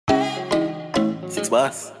Six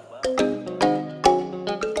bars.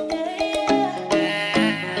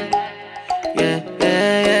 Yeah.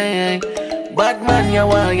 Bad man, you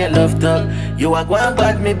want your love talk. You are going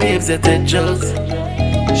bad, me babes, you take jokes.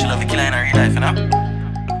 She love you killing in her real life, you know.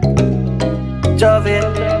 Jove,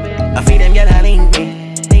 I feel them gyal a link me.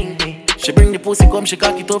 She bring the pussy come, she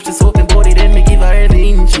cock it up, she soaking body, then me give her every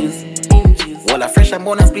inches. While I fresh and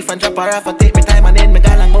bonus beef and drop her off, I take me time and then me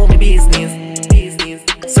gal and go me business.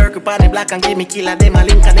 Circle on the block and give me killer, them a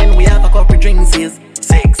link and then we have a couple drinks. 6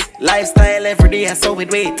 lifestyle every day, I saw it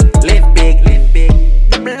wait. Live big.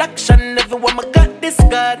 Double action, everyone I got this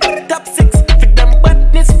guard. Top 6, fit them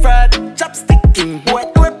badness fraud. Chopsticking, boy,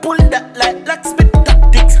 do I pull that like locksmith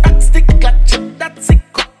tactics. Rock stick, got chip, that's it.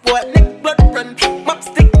 Cut boy, neck blood run. Mop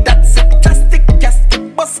stick, that's it. Just stick,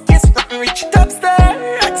 casket, bus case, rotten rich. Top star,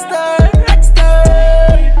 rockstar.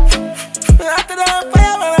 After that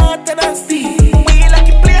fire, after that steam. We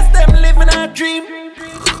lucky place, them living our dream.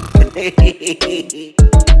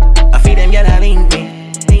 I feel them gyal a link me.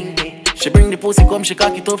 She bring the pussy come, she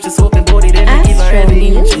cock it up, she soaking body, then me give her every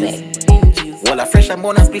inches. While I fresh and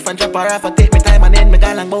bonus beef and drop her off, I take me time and then me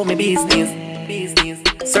gal and go me business.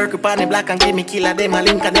 Circle on the block and give me killer, them a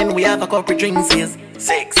link and then we have a couple drinks. 6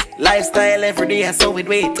 lifestyle every day, I saw it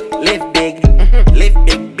wait. Live big,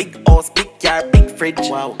 big house, big car, big fridge.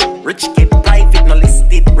 Wow, rich kid, private, no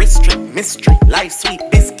listed, restrict, mystery, life sweet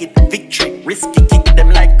biscuit, victory, risky, kick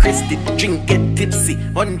them like Christy, drink get tipsy,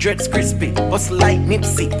 100s crispy, hustle like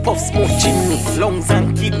Nipsey, puff smoke chimney, lungs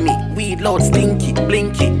and kidney, weed loud stinky,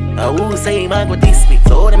 blinky. Who say man go diss me?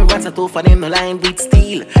 So all them rats are tough and them no line with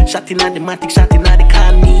steel. Shot in at the matic, shot in at the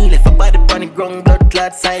can me. Left a body pan the ground, blood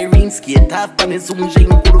clad siren, skate half pan the zoom jing,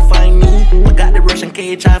 couldn't find me. I got the Russian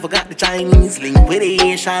cage, I forgot the Chinese, link with the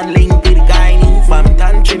Asian, link with the Guyanese.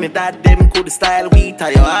 Famton Trinidad, them could style we tie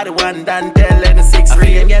you are the one done tell and the 6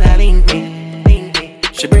 frame gyal a link me.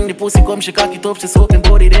 She bring the pussy come, she cock it up, she soaking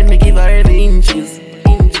body, then me give her every inches.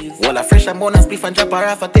 While I fresh and bonus beef and drop her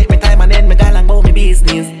off, I take me time and then me gal and go me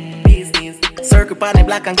business. Circle on the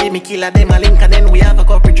block and give me killer, them a link and then we have a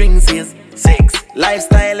couple drinks. 6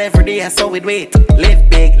 lifestyle every day, I saw it wait. Live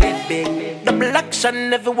big. Double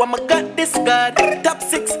action, everyone I got this guard. Top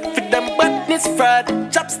 6, fit them badness fraud.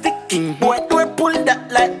 Chopsticking, boy, do I pull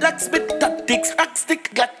that like locksmith tactics. Rock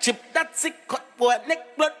stick, got chip, that's it. Cut boy,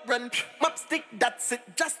 neck blood run. Mop stick, that's it.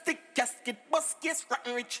 Just stick, casket, bus case,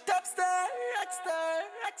 rotten rich. Top star, rockstar.